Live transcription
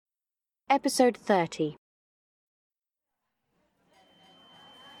Episode 30.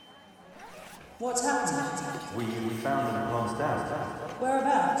 What's happened? We found them passed out.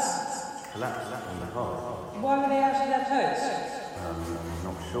 Whereabouts? Collapsed on the hull. Why were they out of their post?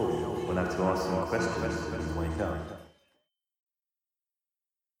 Not sure. We'll have to ask some questions when we wake up.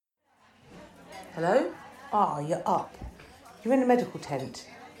 Hello? Ah, you're up. You're in a medical tent.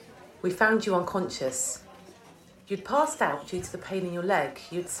 We found you unconscious. You'd passed out due to the pain in your leg.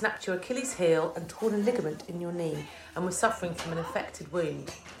 You'd snapped your Achilles heel and torn a ligament in your knee and were suffering from an infected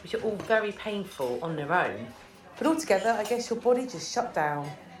wound, which are all very painful on their own. But altogether, I guess your body just shut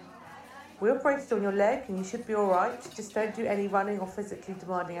down. We operated on your leg and you should be all right. Just don't do any running or physically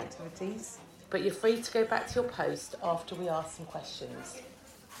demanding activities. But you're free to go back to your post after we ask some questions.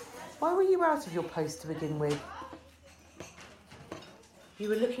 Why were you out of your post to begin with? You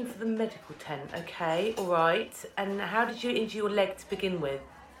were looking for the medical tent, okay, all right. And how did you injure your leg to begin with?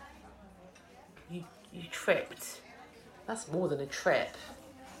 You tripped. That's more than a trip.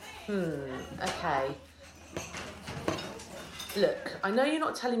 Okay. Look, I know you're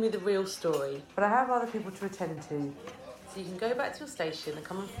not telling me the real story, but I have other people to attend to. So you can go back to your station and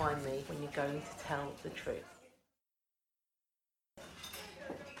come and find me when you're going to tell the truth.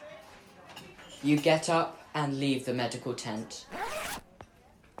 You get up and leave the medical tent.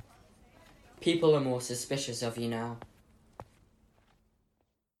 People are more suspicious of you now.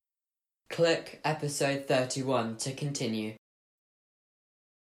 Click episode 31 to continue.